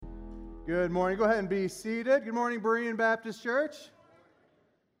Good morning. Go ahead and be seated. Good morning, Berean Baptist Church.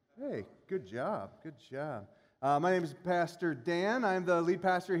 Hey, good job. Good job. My name is Pastor Dan. I'm the lead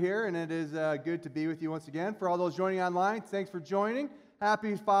pastor here, and it is good to be with you once again. For all those joining online, thanks for joining.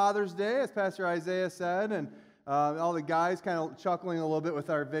 Happy Father's Day, as Pastor Isaiah said, and all the guys kind of chuckling a little bit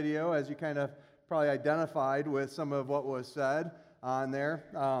with our video, as you kind of probably identified with some of what was said on there.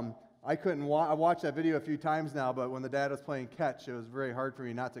 I watched that video a few times now, but when the dad was playing catch, it was very hard for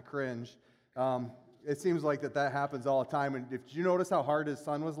me not to cringe. It seems like that happens all the time. And did you notice how hard his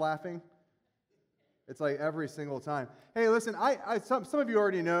son was laughing? It's like every single time. Hey, listen, some of you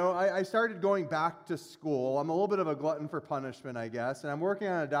already know, I started going back to school. I'm a little bit of a glutton for punishment, I guess, and I'm working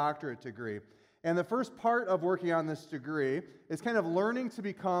on a doctorate degree. And the first part of working on this degree is kind of learning to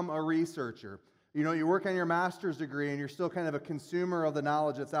become a researcher. You know, you work on your master's degree and you're still kind of a consumer of the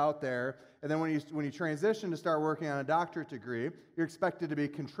knowledge that's out there. And then when you transition to start working on a doctorate degree, you're expected to be a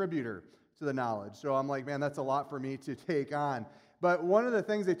contributor to the knowledge. So I'm like, man, that's a lot for me to take on. But one of the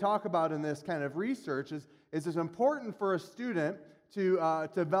things they talk about in this kind of research is it's important for a student to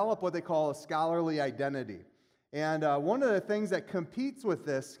develop what they call a scholarly identity. And one of the things that competes with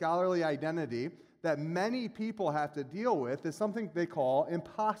this scholarly identity that many people have to deal with is something they call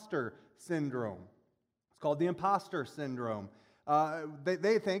imposter syndrome. It's called the imposter syndrome.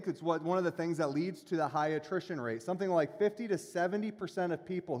 They think it's one of the things that leads to the high attrition rate. Something like 50 to 70% of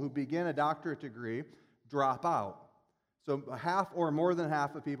people who begin a doctorate degree drop out. So half or more than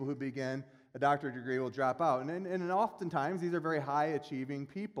half of people who begin a doctorate degree will drop out. And oftentimes these are very high achieving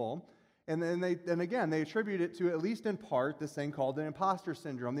people. And again, they attribute it to, at least in part, this thing called the imposter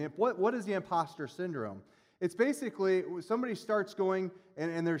syndrome. What is the imposter syndrome? It's basically somebody starts going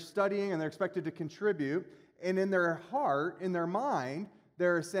and they're studying and they're expected to contribute, and in their heart, in their mind,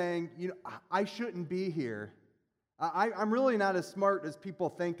 they're saying, you know, I shouldn't be here. I'm really not as smart as people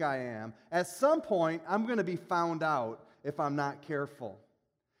think I am. At some point, I'm going to be found out if I'm not careful.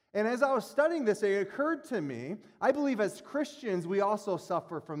 And as I was studying this, it occurred to me, I believe as Christians, we also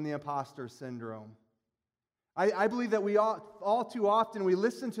suffer from the imposter syndrome. I believe that we all too often, we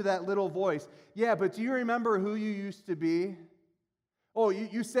listen to that little voice. Yeah, but do you remember who you used to be? Oh,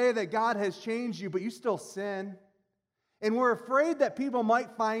 you say that God has changed you, but you still sin. And we're afraid that people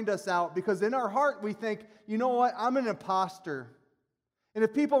might find us out because in our heart we think, you know what, I'm an imposter. And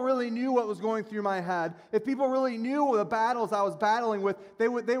if people really knew what was going through my head, if people really knew the battles I was battling with, they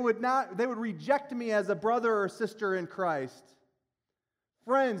would reject me as a brother or sister in Christ.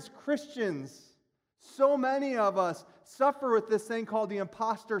 Friends, Christians, so many of us suffer with this thing called the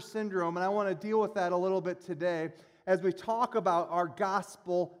imposter syndrome, and I want to deal with that a little bit today as we talk about our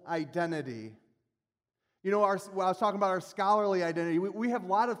gospel identity. You know, I was talking about our scholarly identity. We have a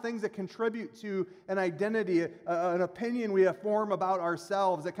lot of things that contribute to an identity, an opinion we have formed about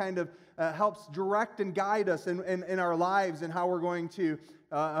ourselves that kind of helps direct and guide us in our lives and how we're going to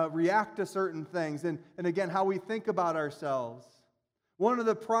react to certain things, and again, how we think about ourselves. One of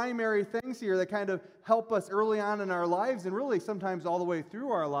the primary things here that kind of help us early on in our lives, and really sometimes all the way through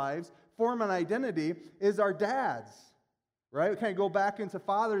our lives, form an identity, is our dads, right? We kind of go back into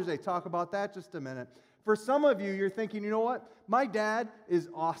Father's Day, talk about that just a minute. For some of you, you're thinking, you know what? My dad is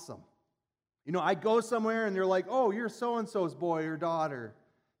awesome. You know, I go somewhere and they're like, oh, you're so-and-so's boy or daughter.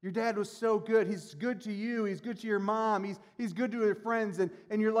 Your dad was so good. He's good to you. He's good to your mom. He's good to your friends. And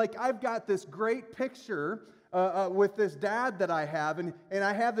you're like, I've got this great picture with this dad that I have, and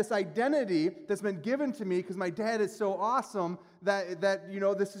I have this identity that's been given to me because my dad is so awesome that you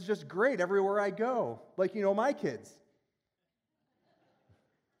know, this is just great everywhere I go. Like, you know, my kids.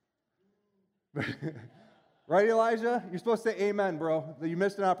 Right, Elijah? You're supposed to say amen, bro. You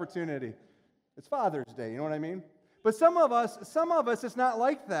missed an opportunity. It's Father's Day, you know what I mean? But some of us, it's not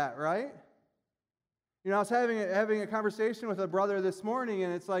like that, right? You know, I was having a conversation with a brother this morning,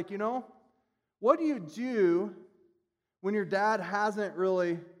 and it's like, you know, what do you do when your dad hasn't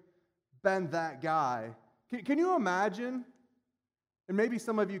really been that guy? Can you imagine? And maybe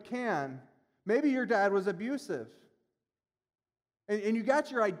some of you can. Maybe your dad was abusive. And you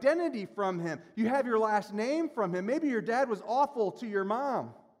got your identity from him. You have your last name from him. Maybe your dad was awful to your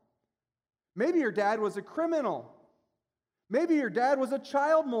mom. Maybe your dad was a criminal. Maybe your dad was a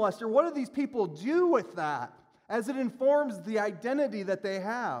child molester. What do these people do with that as it informs the identity that they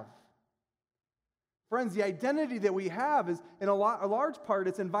have? Friends, the identity that we have is, in a large part,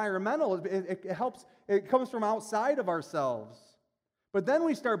 it's environmental. It comes from outside of ourselves. But then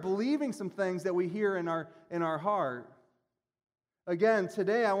we start believing some things that we hear in our heart. Again,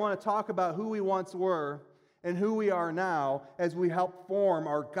 today I want to talk about who we once were and who we are now as we help form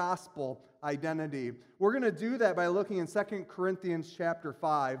our gospel identity. We're going to do that by looking in 2 Corinthians chapter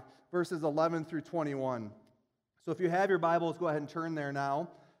 5, verses 11 through 21. So if you have your Bibles, go ahead and turn there now.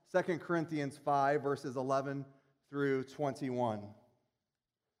 2 Corinthians 5, verses 11 through 21.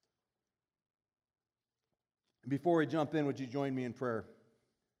 Before we jump in, would you join me in prayer?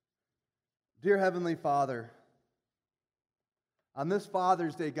 Dear Heavenly Father, on this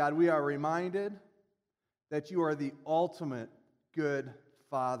Father's Day, God, we are reminded that you are the ultimate good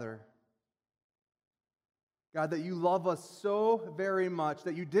Father. God, that you love us so very much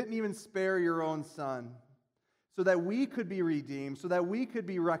that you didn't even spare your own Son so that we could be redeemed, so that we could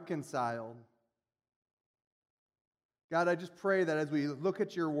be reconciled. God, I just pray that as we look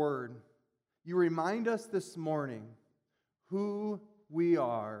at your word, you remind us this morning who we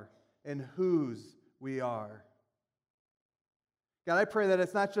are and whose we are. God, I pray that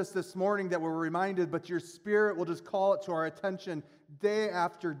it's not just this morning that we're reminded, but your Spirit will just call it to our attention day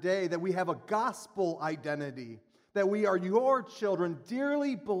after day, that we have a gospel identity, that we are your children,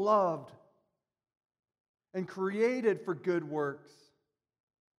 dearly beloved and created for good works.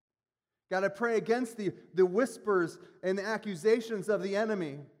 God, I pray against the whispers and the accusations of the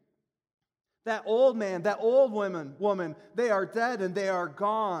enemy. That old man, that old woman, they are dead and they are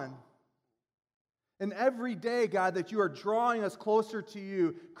gone. And every day, God, that you are drawing us closer to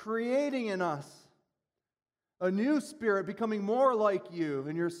you, creating in us a new spirit, becoming more like you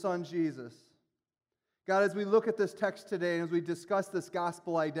in your Son, Jesus. God, as we look at this text today and as we discuss this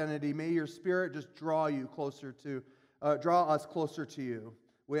gospel identity, may your Spirit just draw us closer to you.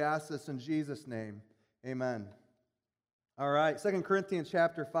 We ask this in Jesus' name. Amen. All right, 2 Corinthians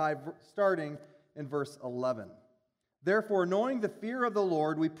chapter 5, starting in verse 11. Therefore, knowing the fear of the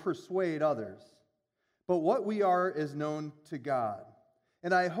Lord, we persuade others. But what we are is known to God,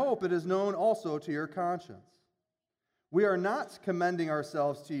 and I hope it is known also to your conscience. We are not commending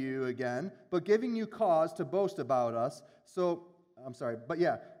ourselves to you again, but giving you cause to boast about us, so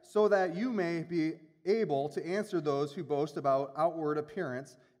that you may be able to answer those who boast about outward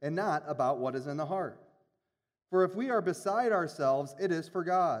appearance and not about what is in the heart. For if we are beside ourselves, it is for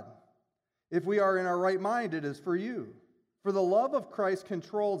God. If we are in our right mind, it is for you. For the love of Christ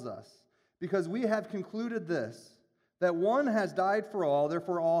controls us, because we have concluded this, that one has died for all,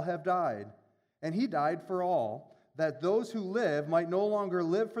 therefore all have died. And he died for all, that those who live might no longer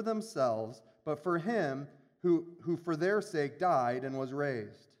live for themselves, but for him who for their sake died and was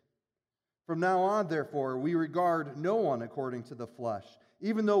raised. From now on, therefore, we regard no one according to the flesh.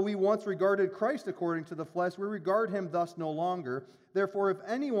 Even though we once regarded Christ according to the flesh, we regard him thus no longer. Therefore, if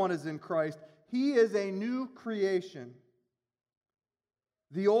anyone is in Christ, he is a new creation.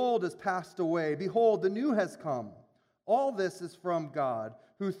 The old has passed away. Behold, the new has come. All this is from God,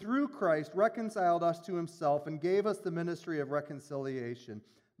 who through Christ reconciled us to himself and gave us the ministry of reconciliation.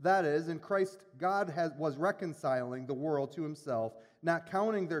 That is, in Christ God was reconciling the world to himself, not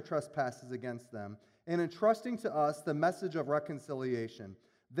counting their trespasses against them, and entrusting to us the message of reconciliation.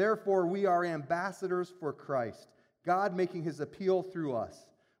 Therefore, we are ambassadors for Christ, God making his appeal through us.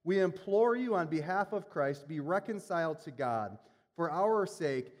 We implore you on behalf of Christ, be reconciled to God. For our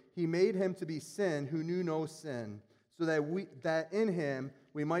sake, he made him to be sin who knew no sin, so that in him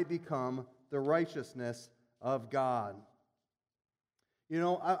we might become the righteousness of God. You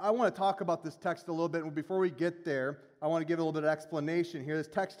know, I want to talk about this text a little bit, and before we get there, I want to give a little bit of explanation here. This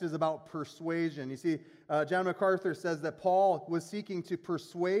text is about persuasion. You see, John MacArthur says that Paul was seeking to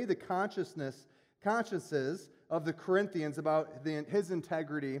persuade the consciences of the Corinthians about his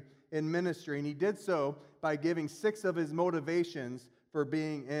integrity in ministry, and he did so by giving 6 of his motivations for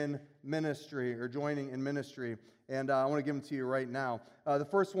being in ministry or joining in ministry. And I want to give them to you right now. The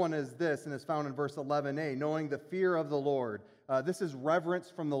first one is this, and it's found in verse 11a, knowing the fear of the Lord. This is reverence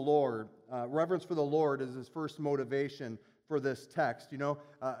from the Lord. Reverence for the Lord is his first motivation for this text. You know,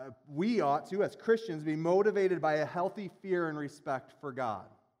 we ought to, as Christians, be motivated by a healthy fear and respect for God.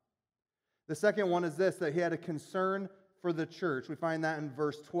 The second one is this, that he had a concern for the church. We find that in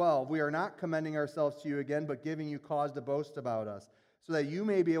verse 12. We are not commending ourselves to you again, but giving you cause to boast about us, so that you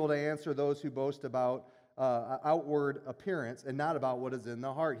may be able to answer those who boast about outward appearance and not about what is in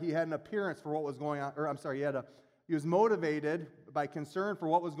the heart. He had an appearance for what was going on, he was motivated by concern for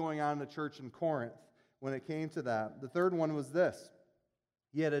what was going on in the church in Corinth when it came to that. The third one was this.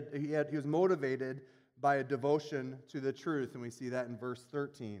 He was motivated by a devotion to the truth, and we see that in verse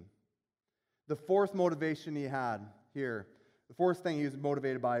 13. The fourth motivation he had here, the fourth thing he was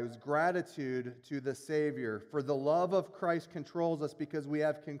motivated by was gratitude to the Savior. For the love of Christ controls us, because we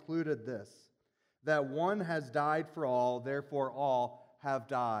have concluded this, that one has died for all, therefore all have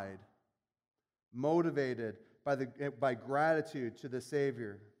died. Motivated by gratitude to the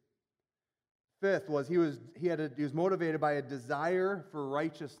Savior. Fifth was he was motivated by a desire for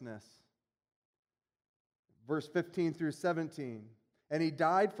righteousness. Verse 15 through 17. And he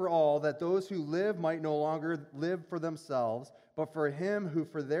died for all, that those who live might no longer live for themselves, but for him who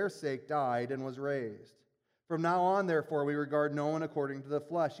for their sake died and was raised. From now on, therefore, we regard no one according to the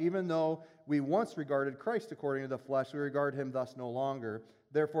flesh. Even though we once regarded Christ according to the flesh, we regard him thus no longer.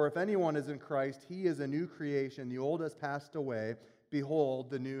 Therefore, if anyone is in Christ, he is a new creation. The old has passed away. Behold,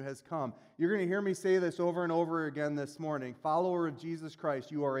 the new has come. You're going to hear me say this over and over again this morning. Follower of Jesus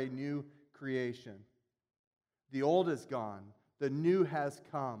Christ, you are a new creation. The old is gone. The new has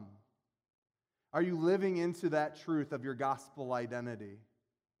come. Are you living into that truth of your gospel identity?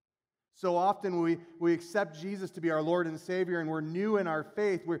 So often we accept Jesus to be our Lord and Savior, and we're new in our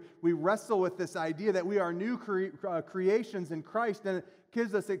faith. We wrestle with this idea that we are new creations in Christ, and it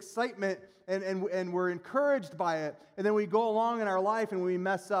gives us excitement, and we're encouraged by it. And then we go along in our life, and we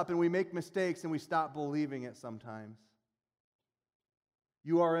mess up, and we make mistakes, and we stop believing it sometimes.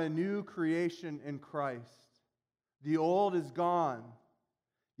 You are a new creation in Christ. The old is gone.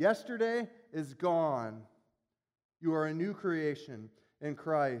 Yesterday is gone. You are a new creation in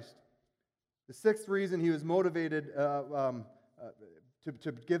Christ. The sixth reason he was motivated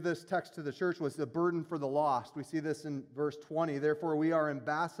to give this text to the church was the burden for the lost. We see this in verse 20. Therefore, we are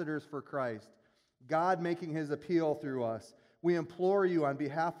ambassadors for Christ, God making his appeal through us. We implore you on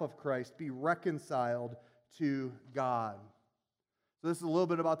behalf of Christ, be reconciled to God. So this is a little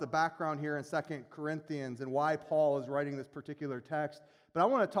bit about the background here in 2 Corinthians and why Paul is writing this particular text. But I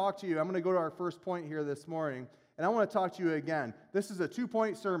want to talk to you. I'm going to go to our first point here this morning. And I want to talk to you again. This is a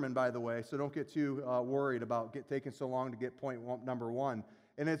 2-point sermon, by the way, so don't get too worried about taking so long to get number 1.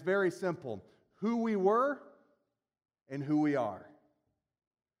 And it's very simple. Who we were and who we are.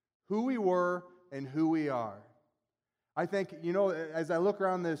 Who we were and who we are. I think, as I look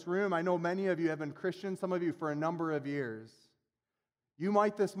around this room, I know many of you have been Christians, some of you for a number of years. You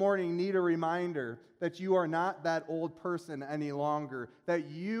might this morning need a reminder that you are not that old person any longer, that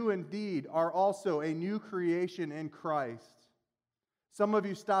you indeed are also a new creation in Christ. Some of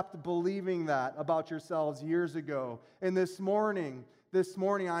you stopped believing that about yourselves years ago. And this morning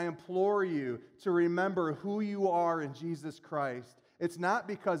I implore you to remember who you are in Jesus Christ. It's not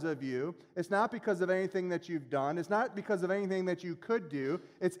because of you. It's not because of anything that you've done. It's not because of anything that you could do.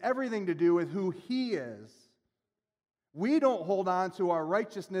 It's everything to do with who He is. We don't hold on to our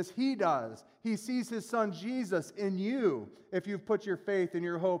righteousness. He does. He sees His Son Jesus in you if you've put your faith and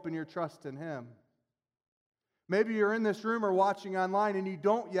your hope and your trust in Him. Maybe you're in this room or watching online and you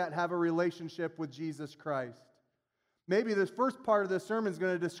don't yet have a relationship with Jesus Christ. Maybe this first part of this sermon is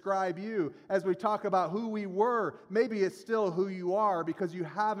going to describe you as we talk about who we were. Maybe it's still who you are because you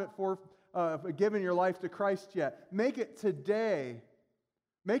haven't given your life to Christ yet. Make it today.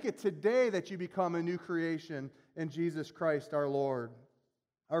 Make it today that you become a new creation in Jesus Christ our Lord.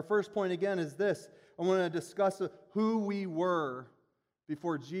 Our first point again is this. I want to discuss who we were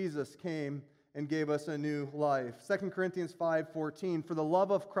before Jesus came and gave us a new life. 2 Corinthians 5:14, for the love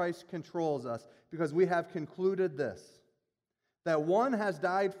of Christ controls us, because we have concluded this, that one has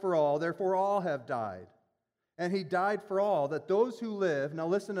died for all, therefore all have died. And He died for all, that those who live, now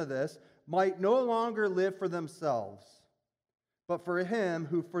listen to this, might no longer live for themselves, but for Him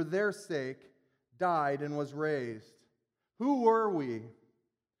who for their sake died and was raised. Who were we?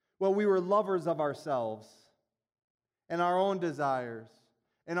 Well, we were lovers of ourselves and our own desires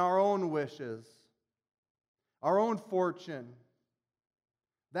and our own wishes, our own fortune.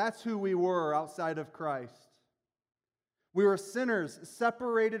 That's who we were outside of Christ. We were sinners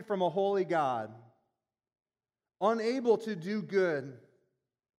separated from a holy God, unable to do good.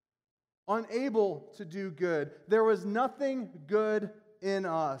 Unable to do good. There was nothing good in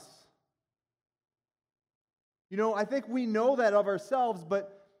us. I think we know that of ourselves,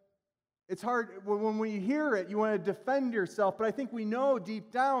 but it's hard. When we hear it, you want to defend yourself. But I think we know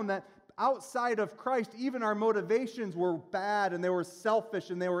deep down that outside of Christ, even our motivations were bad and they were selfish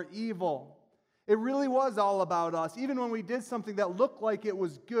and they were evil. It really was all about us. Even when we did something that looked like it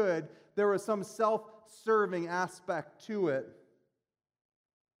was good, there was some self-serving aspect to it.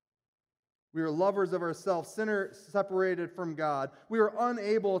 We were lovers of ourselves, sinners separated from God. We were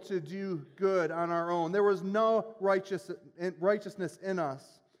unable to do good on our own. There was no righteousness in us.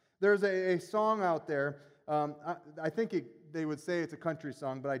 There's a song out there. I think they would say it's a country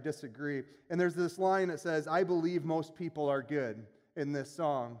song, but I disagree. And there's this line that says, I believe most people are good in this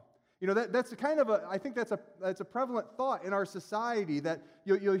song. That's kind of I think that's a prevalent thought in our society, that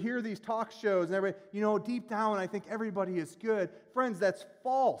you'll hear these talk shows and everybody, deep down I think everybody is good. Friends, that's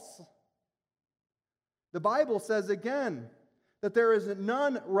false. The Bible says again that there is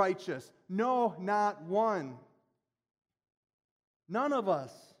none righteous, No, not one. None of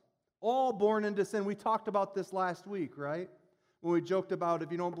us. All born into sin. We talked about this last week, right? When we joked about, if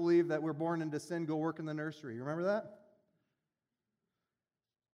you don't believe that we're born into sin, go work in the nursery. You remember that?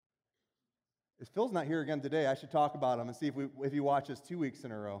 If Phil's not here again today, I should talk about him and see if he watches 2 weeks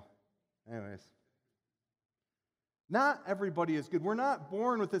in a row. Anyways. Not everybody is good. We're not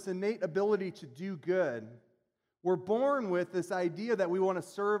born with this innate ability to do good. We're born with this idea that we want to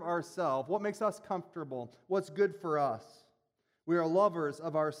serve ourselves. What makes us comfortable? What's good for us? We are lovers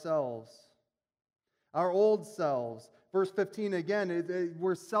of ourselves. Our old selves. Verse 15 again,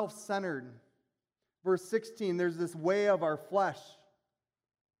 we're self-centered. Verse 16, there's this way of our flesh.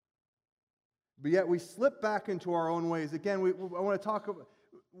 But yet we slip back into our own ways. Again, I want to talk about,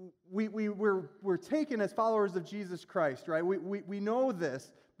 we're taken as followers of Jesus Christ, right? We know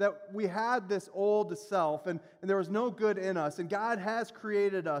this, that we had this old self, and there was no good in us, and God has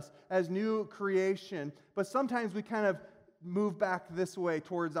created us as new creation, but sometimes we kind of move back this way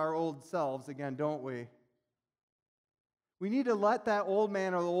towards our old selves again, don't we? We need to let that old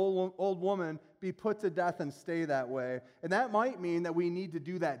man or the old woman be put to death and stay that way. And that might mean that we need to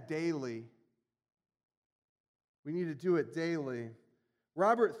do that daily. We need to do it daily.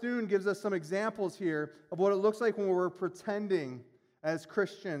 Robert Thune gives us some examples here of what it looks like when we're pretending as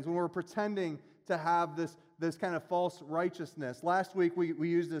Christians, when we're pretending to have this kind of false righteousness. Last week we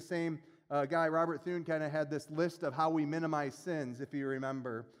used the same guy, Robert Thune, kind of had this list of how we minimize sins, if you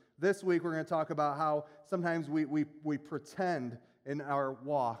remember. This week we're going to talk about how sometimes we pretend in our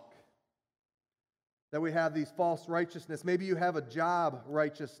walk, that we have these false righteousness. Maybe you have a job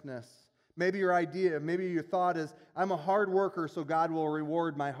righteousness. Maybe your thought is, I'm a hard worker, so God will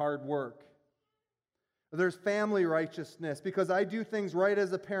reward my hard work. There's family righteousness. Because I do things right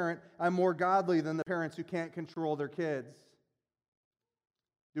as a parent, I'm more godly than the parents who can't control their kids.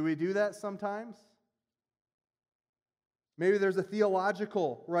 Do we do that sometimes? Maybe there's a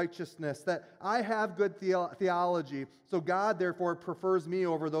theological righteousness, that I have good theology, so God therefore prefers me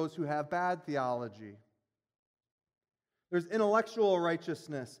over those who have bad theology. There's intellectual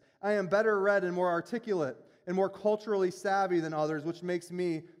righteousness. I am better read and more articulate and more culturally savvy than others, which makes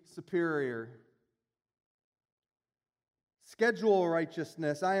me superior. Schedule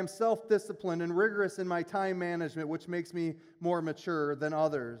righteousness. I am self-disciplined and rigorous in my time management, which makes me more mature than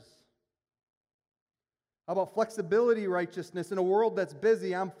others. How about flexibility righteousness? In a world that's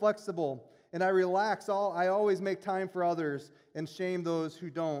busy, I'm flexible and I relax. I always make time for others and shame those who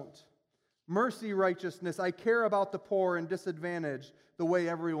don't. Mercy righteousness. I care about the poor and disadvantaged the way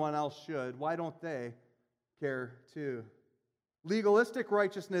everyone else should. Why don't they care too? Legalistic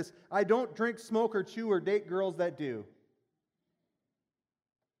righteousness. I don't drink, smoke, or chew, or date girls that do.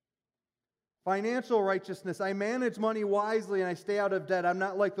 Financial righteousness. I manage money wisely and I stay out of debt. I'm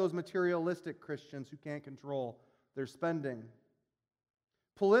not like those materialistic Christians who can't control their spending.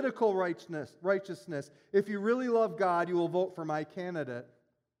 Political righteousness. If you really love God, you will vote for my candidate.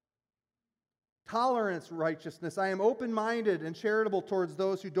 Tolerance righteousness. I am open-minded and charitable towards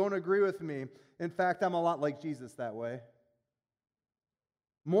those who don't agree with me. In fact, I'm a lot like Jesus that way.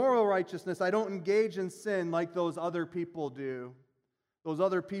 Moral righteousness. I don't engage in sin like those other people do. Those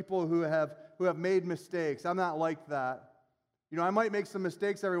other people who have made mistakes. I'm not like that. You know, I might make some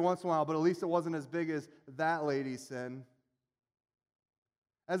mistakes every once in a while, but at least it wasn't as big as that lady's sin.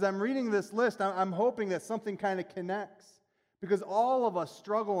 As I'm reading this list, I'm hoping that something kind of connects, because all of us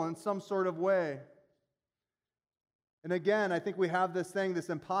struggle in some sort of way. And again, I think we have this thing,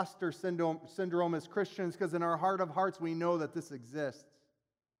 this imposter syndrome as Christians, because in our heart of hearts we know that this exists.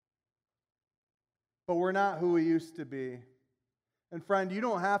 But we're not who we used to be. And friend, you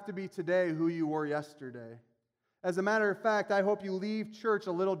don't have to be today who you were yesterday. As a matter of fact, I hope you leave church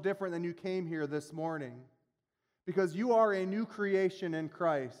a little different than you came here this morning, because you are a new creation in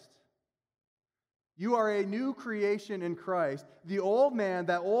Christ. You are a new creation in Christ. The old man,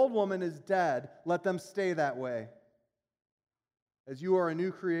 that old woman is dead. Let them stay that way. As you are a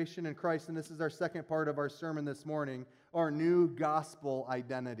new creation in Christ, and this is our second part of our sermon this morning, our new gospel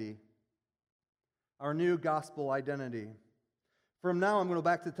identity. Our new gospel identity. From now, I'm going to go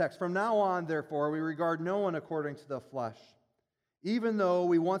back to the text. From now on, therefore, we regard no one according to the flesh. Even though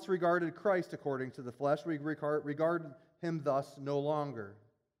we once regarded Christ according to the flesh, we regard him thus no longer.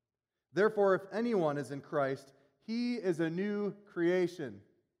 Therefore, if anyone is in Christ, he is a new creation.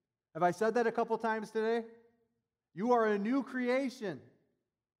 Have I said that a couple times today? You are a new creation.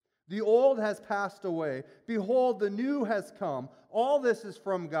 The old has passed away. Behold, the new has come. All this is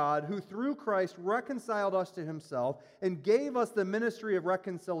from God, who through Christ reconciled us to himself and gave us the ministry of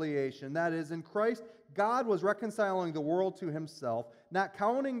reconciliation. That is, in Christ, God was reconciling the world to himself, not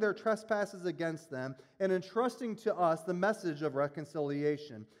counting their trespasses against them, and entrusting to us the message of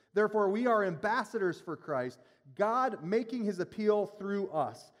reconciliation. Therefore, we are ambassadors for Christ, God making his appeal through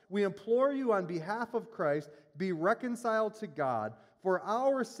us. We implore you on behalf of Christ, be reconciled to God. For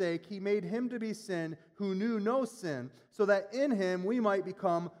our sake, he made him to be sin who knew no sin, so that in him we might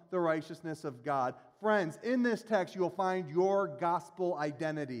become the righteousness of God. Friends, in this text, you will find your gospel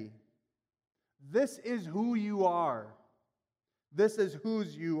identity. This is who you are. This is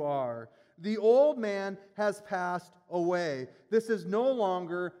whose you are. The old man has passed away. This is no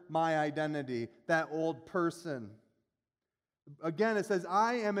longer my identity, that old person. Again, it says,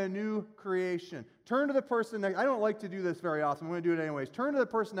 I am a new creation. Turn to the person next. I don't like to do this very often. I'm going to do it anyways. Turn to the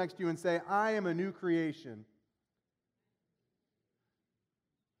person next to you and say, I am a new creation.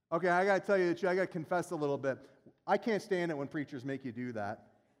 Okay, I got to tell you the truth. I got to confess a little bit. I can't stand it when preachers make you do that.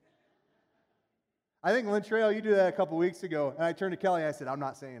 I think, Lynn Trail, you did that a couple weeks ago, and I turned to Kelly and I said, I'm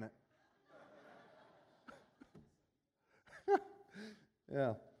not saying it.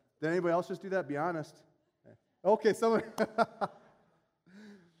 Yeah. Did anybody else just do that? Be honest. Okay, someone.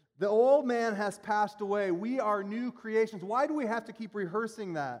 The old man has passed away. We are new creations. Why do we have to keep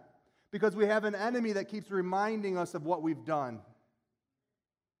rehearsing that? Because we have an enemy that keeps reminding us of what we've done.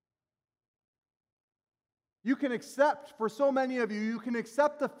 You can accept, for so many of you, you can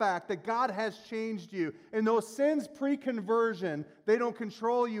accept the fact that God has changed you. And those sins pre-conversion, they don't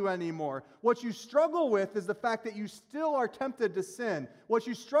control you anymore. What you struggle with is the fact that you still are tempted to sin. What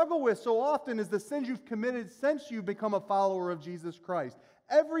you struggle with so often is the sins you've committed since you've become a follower of Jesus Christ.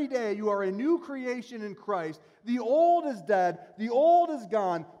 Every day you are a new creation in Christ. The old is dead. The old is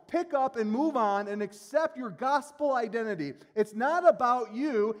gone. Pick up and move on and accept your gospel identity. It's not about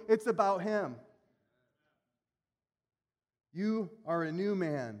you, it's about him. You are a new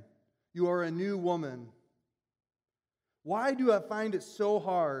man. You are a new woman. Why do I find it so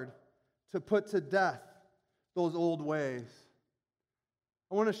hard to put to death those old ways?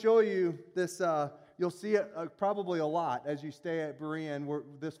 I want to show you this. You'll see it probably a lot as you stay at Berean.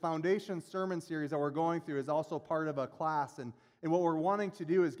 This foundation sermon series that we're going through is also part of a class. And what we're wanting to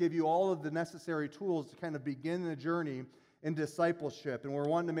do is give you all of the necessary tools to kind of begin the journey in discipleship. And we're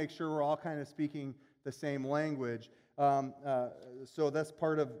wanting to make sure we're all kind of speaking the same language. So that's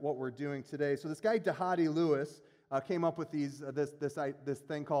part of what we're doing today. So this guy, Dhati Lewis, came up with this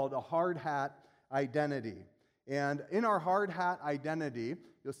thing called a hard hat identity. And in our hard hat identity,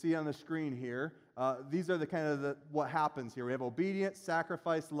 you'll see on the screen here, these are what happens here. We have obedience,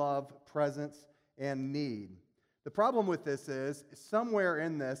 sacrifice, love, presence, and need. The problem with this is, somewhere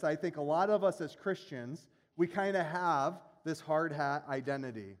in this, I think a lot of us as Christians, we kind of have this hard hat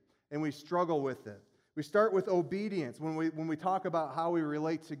identity, and we struggle with it. We start with obedience. When we talk about how we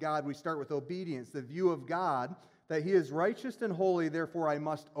relate to God, we start with obedience, the view of God, that he is righteous and holy, therefore I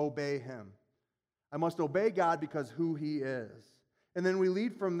must obey him. I must obey God because who he is. And then we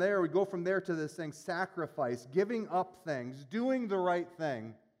go from there to this thing, sacrifice, giving up things, doing the right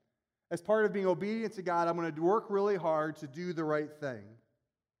thing. As part of being obedient to God, I'm going to work really hard to do the right thing.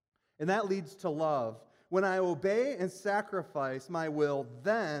 And that leads to love. When I obey and sacrifice my will,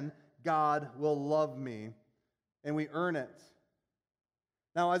 then God will love me, and we earn it.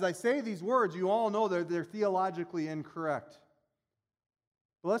 Now, as I say these words, you all know they're theologically incorrect.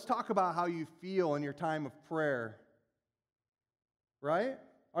 But let's talk about how you feel in your time of prayer. Right?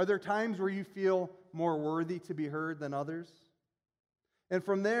 Are there times where you feel more worthy to be heard than others? And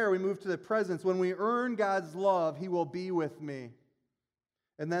from there, we move to the presence. When we earn God's love, he will be with me.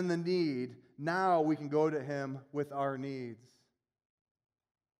 And then the need. Now we can go to him with our needs.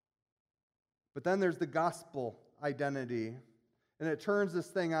 But then there's the gospel identity. And it turns this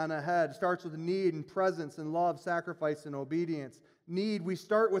thing on a head. It starts with need and presence and love, sacrifice and obedience. Need, we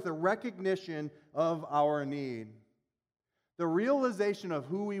start with a recognition of our need. The realization of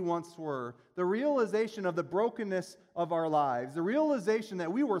who we once were. The realization of the brokenness of our lives. The realization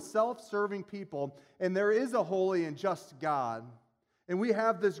that we were self-serving people and there is a holy and just God. And we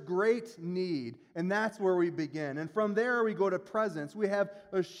have this great need, and that's where we begin. And from there we go to presence. We have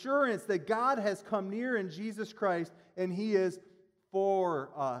assurance that God has come near in Jesus Christ, and he is for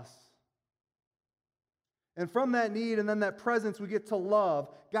us. And from that need and then that presence, we get to love.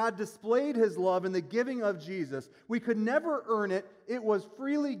 God displayed his love in the giving of Jesus. We could never earn it. It was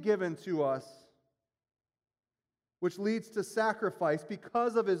freely given to us, which leads to sacrifice.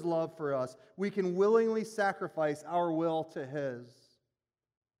 Because of his love for us, we can willingly sacrifice our will to his.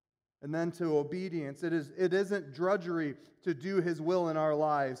 And then to obedience. It isn't drudgery to do his will in our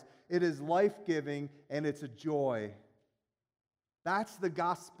lives. It is life-giving, and it's a joy. That's the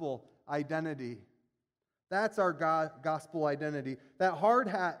gospel identity. That's our gospel identity. That hard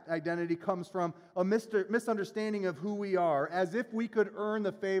hat identity comes from a misunderstanding of who we are, as if we could earn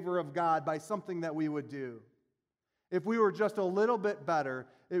the favor of God by something that we would do. If we were just a little bit better,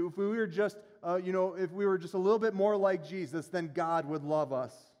 if we were just, if we were just a little bit more like Jesus, then God would love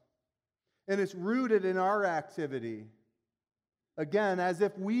us. And it's rooted in our activity. Again, as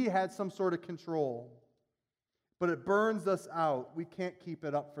if we had some sort of control. But it burns us out. We can't keep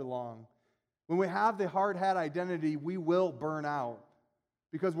it up for long. When we have the hard hat identity, we will burn out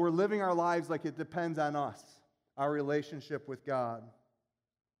because we're living our lives like it depends on us, our relationship with God.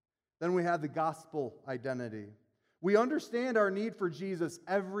 Then we have the gospel identity. We understand our need for Jesus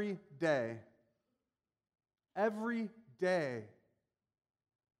every day. Every day.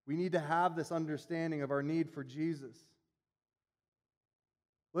 We need to have this understanding of our need for Jesus.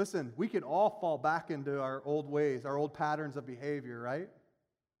 Listen, we can all fall back into our old ways, our old patterns of behavior, right?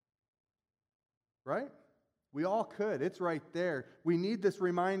 Right? We all could. It's right there. We need this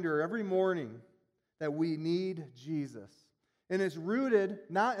reminder every morning that we need Jesus. And it's rooted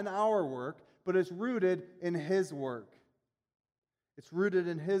not in our work, but it's rooted in His work. It's rooted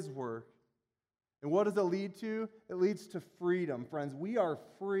in His work. And what does it lead to? It leads to freedom. Friends, we are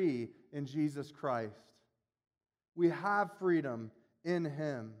free in Jesus Christ. We have freedom in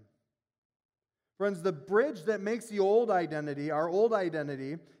Him. Friends, the bridge that makes the old identity, our old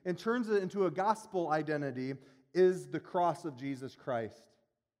identity, and turns it into a gospel identity is the cross of Jesus Christ.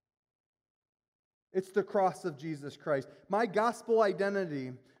 It's the cross of Jesus Christ. My gospel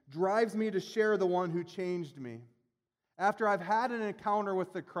identity drives me to share the one who changed me. After I've had an encounter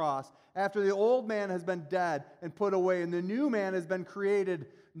with the cross, after the old man has been dead and put away and the new man has been created,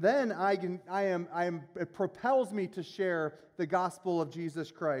 then it propels me to share the gospel of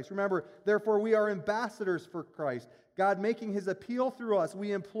Jesus Christ. Remember, therefore we are ambassadors for Christ, God making His appeal through us.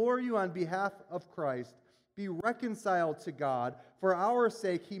 We implore you on behalf of Christ, be reconciled to God. For our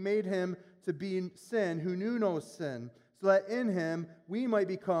sake He made Him to be sin who knew no sin, so that in Him we might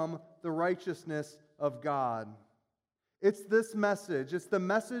become the righteousness of God. It's this message, it's the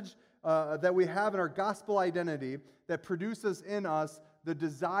message that we have in our gospel identity that produces in us the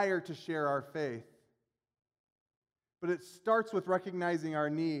desire to share our faith. But it starts with recognizing our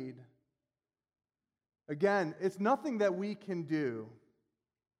need. Again, it's nothing that we can do.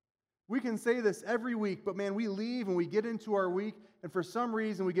 We can say this every week, but man, we leave and we get into our week, and for some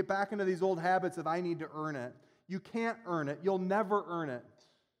reason we get back into these old habits of I need to earn it. You can't earn it. You'll never earn it.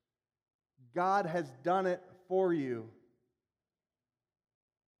 God has done it for you.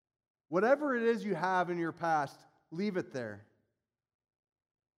 Whatever it is you have in your past, leave it there.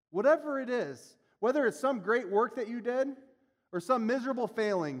 Whatever it is, whether it's some great work that you did or some miserable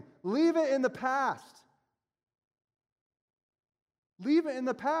failing, leave it in the past. Leave it in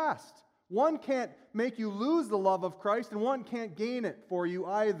the past. One can't make you lose the love of Christ, and one can't gain it for you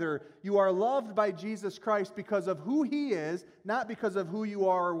either. You are loved by Jesus Christ because of who He is, not because of who you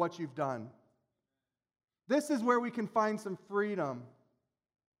are or what you've done. This is where we can find some freedom.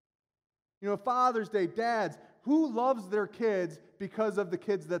 You know, Father's Day, dads, who loves their kids because of the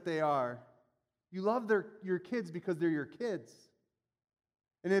kids that they are? You love your kids because they're your kids.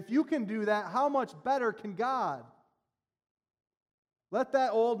 And if you can do that, how much better can God? Let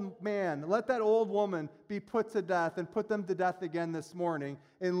that old man, let that old woman be put to death and put them to death again this morning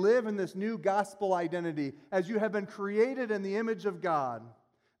and live in this new gospel identity as you have been created in the image of God.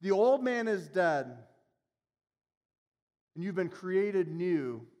 The old man is dead, and you've been created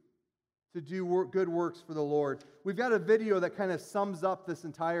new to do good works for the Lord. We've got a video that kind of sums up this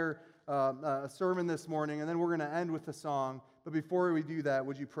entire sermon this morning, and then we're going to end with a song. But before we do that,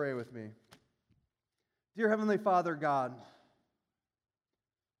 would you pray with me? Dear Heavenly Father God,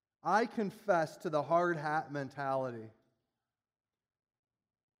 I confess to the hard hat mentality.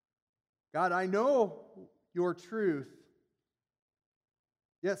 God, I know your truth,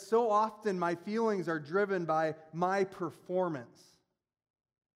 yet so often my feelings are driven by my performance.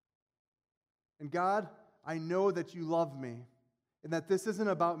 And God, I know that you love me and that this isn't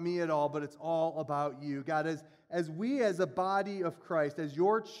about me at all, but it's all about you. God, as we as a body of Christ, as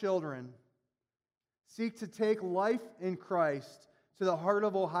your children, seek to take life in Christ to the heart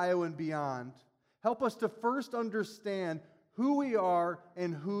of Ohio and beyond, help us to first understand who we are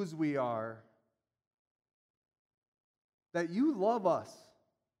and whose we are. That you love us.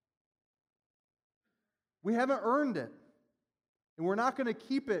 We haven't earned it, and we're not going to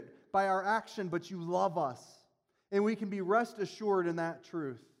keep it by our action, but you love us. And we can be rest assured in that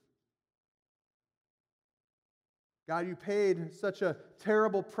truth. God, you paid such a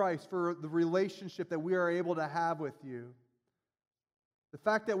terrible price for the relationship that we are able to have with you. The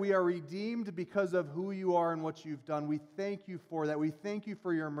fact that we are redeemed because of who you are and what you've done, we thank you for that. We thank you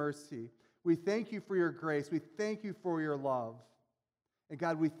for your mercy. We thank you for your grace. We thank you for your love. And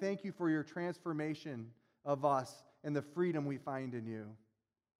God, we thank you for your transformation of us and the freedom we find in you.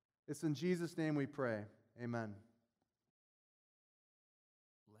 It's in Jesus' name we pray. Amen.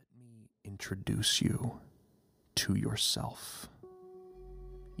 Let me introduce you to yourself.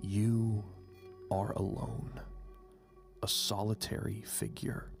 You are alone, a solitary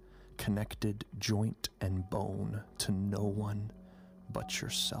figure, connected joint and bone to no one but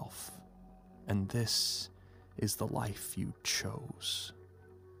yourself. And this is the life you chose.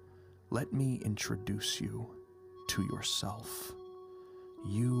 Let me introduce you to yourself.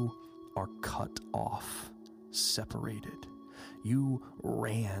 You are cut off, separated. You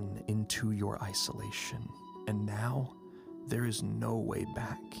ran into your isolation, and now there is no way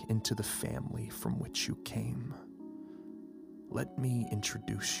back into the family from which you came. Let me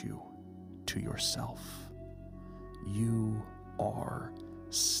introduce you to yourself. You are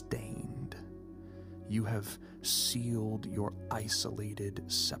stained. You have sealed your isolated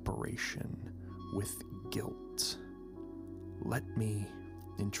separation with guilt. Let me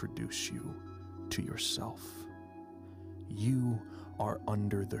introduce you to yourself. You are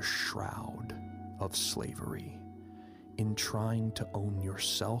under the shroud of slavery. In trying to own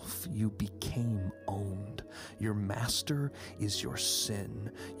yourself, you became owned. Your master is your sin.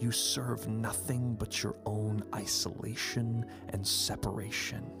 You serve nothing but your own isolation and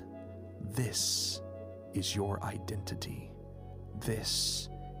separation. This is your identity. This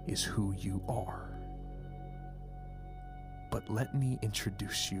is who you are. But let me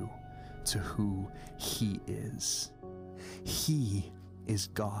introduce you to who He is. He is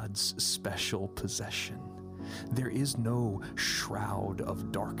God's special possession. There is no shroud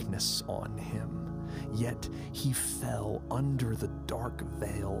of darkness on Him, yet He fell under the dark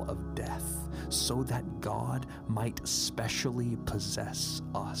veil of death so that God might specially possess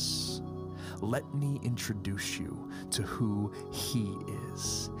us. Let me introduce you to who He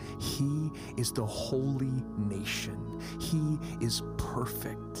is. He is the holy nation. He is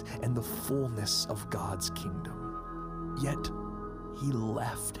perfect and the fullness of God's kingdom. Yet He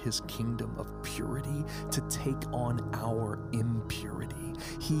left His kingdom of purity to take on our impurity.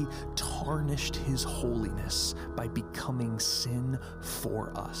 He tarnished His holiness by becoming sin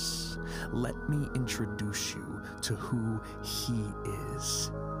for us. Let me introduce you to who He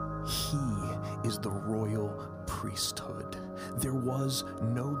is. He is the royal priesthood. There was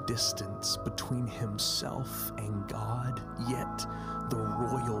no distance between Himself and God, yet the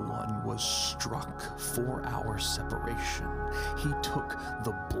Royal One was struck for our separation. He took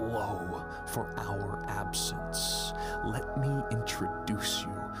the blow for our absence. Let me introduce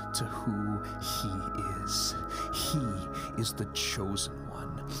you to who He is. He is the chosen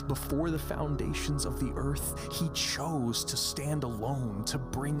one. Before the foundations of the earth, He chose to stand alone to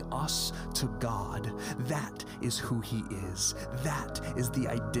bring us to God. That is who He is. That is the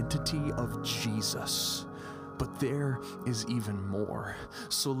identity of Jesus. But there is even more.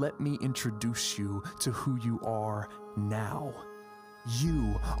 So let me introduce you to who you are now.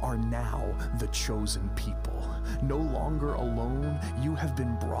 You are now the chosen people. No longer alone, you have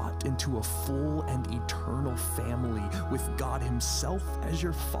been brought into a full and eternal family with God Himself as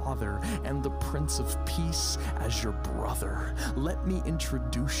your Father and the Prince of Peace as your brother. Let me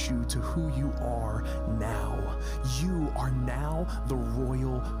introduce you to who you are now. You are now the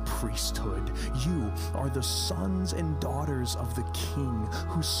royal priesthood. You are the sons and daughters of the King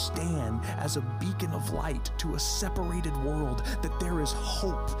who stand as a beacon of light to a separated world, that there is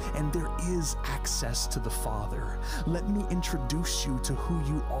hope and there is access to the Father. Let me introduce you to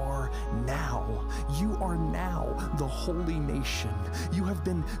who you are now. You are now the holy nation. You have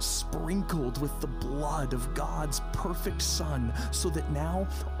been sprinkled with the blood of God's perfect Son, so that now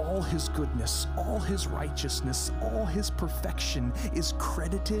all His goodness, all His righteousness, all His perfection is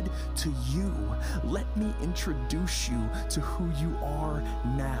credited to you. Let me introduce you to who you are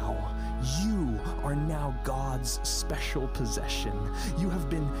now. You are now God's special possession. You have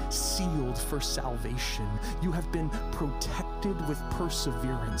been sealed for salvation. You have been protected with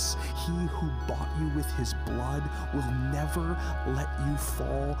perseverance. He who bought you with His blood will never let you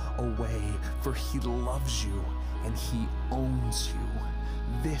fall away, for He loves you and He owns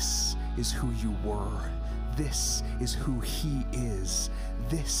you. This is who you were. This is who He is.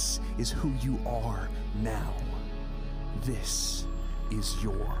 This is who you are now. This is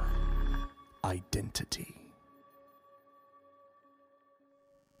your identity.